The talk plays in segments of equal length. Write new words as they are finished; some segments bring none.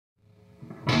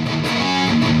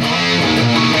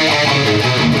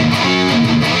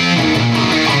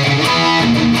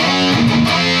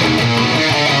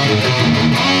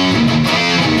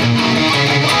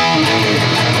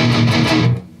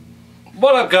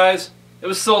guys? It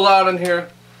was so loud in here.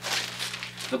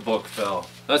 The book fell.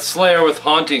 That's Slayer with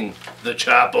Haunting the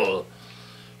Chapel.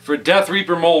 For Death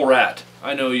Reaper Mole Rat.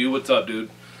 I know you. What's up, dude?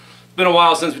 It's been a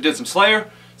while since we did some Slayer.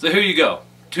 So here you go.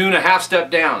 Tune a half step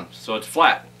down so it's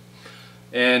flat.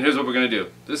 And here's what we're going to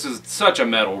do. This is such a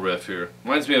metal riff here.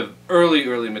 Reminds me of early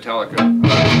Metallica.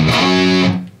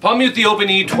 Palm mute the open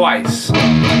E twice.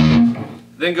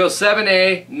 Then go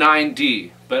 7A,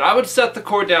 9D. But I would set the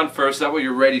chord down first, that way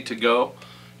you're ready to go.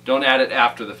 Don't add it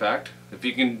after the fact. If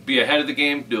you can be ahead of the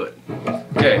game, do it.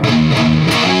 Okay.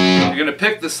 You're going to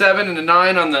pick the 7 and the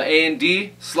 9 on the A and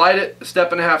D, slide it a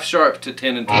step and a half sharp to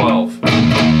 10 and 12.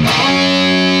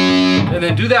 And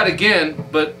then do that again,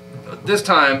 but this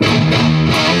time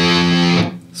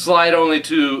slide only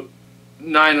to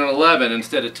 9 and 11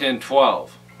 instead of 10,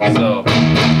 12.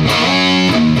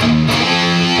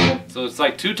 So it's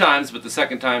like 2 times, but the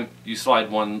second time you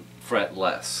slide 1 fret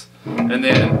less. And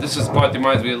then this is the part that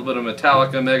reminds me a little bit of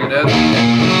Metallica, Megadeth.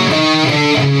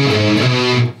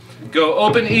 Go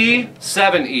open E,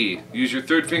 7E. Use your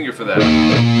 3rd finger for that.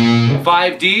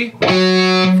 5D,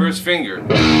 1st finger.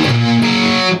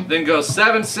 Then go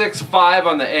 7, 6, 5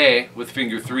 on the A with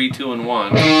finger 3, 2, and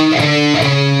 1.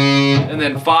 And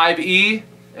then 5E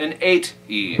and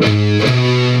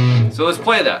 8E. So let's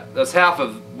play that. That's half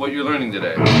of what you're learning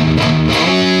today.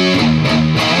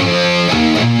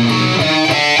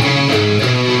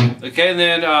 Okay, and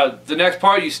then the next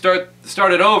part you start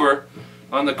it over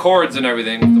on the chords and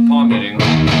everything, the palm muting.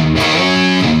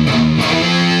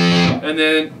 And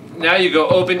then now you go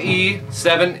open E,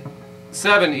 7E,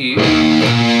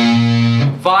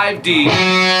 5D,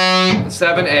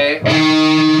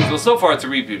 7A. So far it's a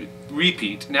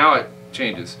repeat. Now it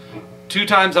changes. 2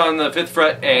 times on the 5th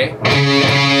fret A,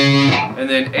 and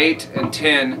then 8 and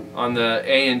 10 on the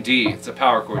A and D. It's a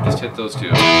power chord, just hit those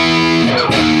 2.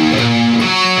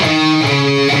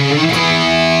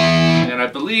 And I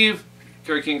believe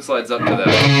Kerry King slides up to that.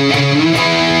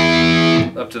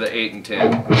 Up to the 8 and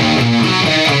 10.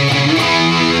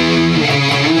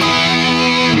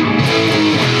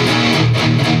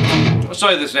 I'll show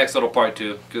you this next little part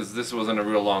too, because this wasn't a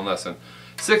real long lesson.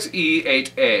 6E,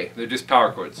 8A. They're just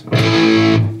power chords.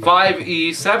 5E,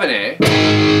 7A.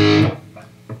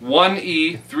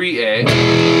 1E, 3A.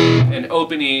 And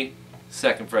open E,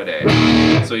 2nd fret A.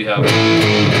 So you have...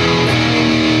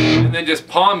 And then just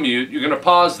palm mute. You're going to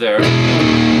pause there.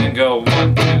 And go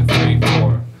 1, 2, 3,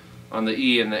 4. On the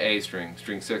E and the A string.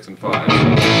 String 6 and 5.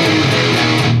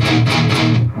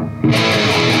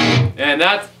 And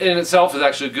that in itself is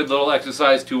actually a good little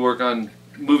exercise to work on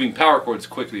moving power chords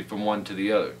quickly from one to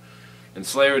the other. And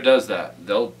Slayer does that.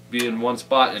 They'll be in one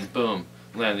spot and boom,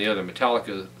 land the other.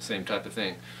 Metallica, same type of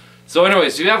thing. So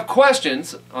anyways, if you have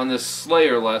questions on this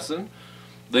Slayer lesson,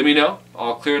 let me know.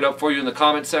 I'll clear it up for you in the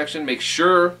comment section. Make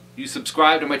sure you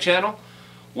subscribe to my channel.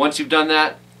 Once you've done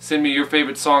that, send me your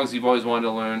favorite songs you've always wanted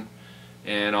to learn,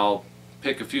 and I'll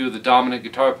pick a few of the dominant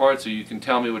guitar parts so you can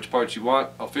tell me which parts you want.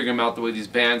 I'll figure them out the way these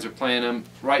bands are playing them.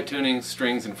 Right tuning,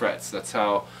 strings, and frets. That's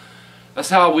how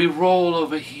we roll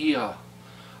over here.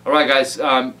 Alright guys,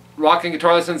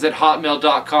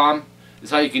 rockinguitarlessons@hotmail.com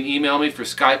is how you can email me for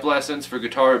Skype lessons for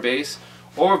guitar or bass,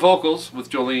 or vocals with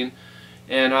Jolene,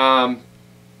 and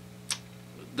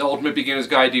the Ultimate Beginner's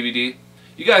Guide DVD.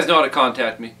 You guys know how to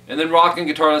contact me. And then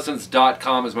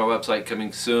rockinguitarlessons.com is my website,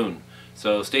 coming soon.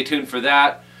 So stay tuned for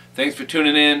that. Thanks for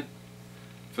tuning in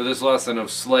for this lesson of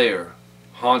Slayer,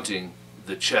 Haunting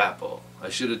the Chapel. I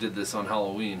should have did this on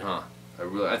Halloween, huh?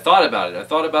 I thought about it. I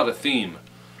thought about a theme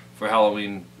for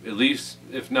Halloween, at least,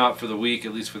 if not for the week,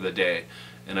 at least for the day.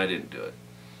 And I didn't do it.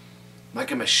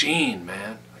 Like a machine,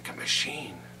 man. Like a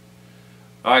machine.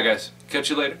 Alright guys, catch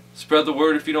you later. Spread the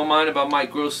word if you don't mind about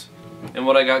Mike Gross and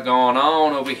what I got going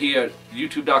on over here at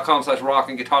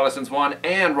youtube.com/rockinguitarlessons1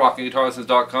 and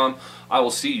rockinguitarlessons.com. I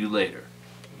will see you later.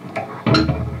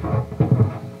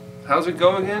 How's it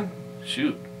go again?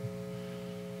 Shoot.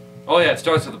 Oh yeah, it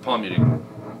starts with the palm muting.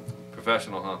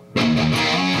 Professional, huh?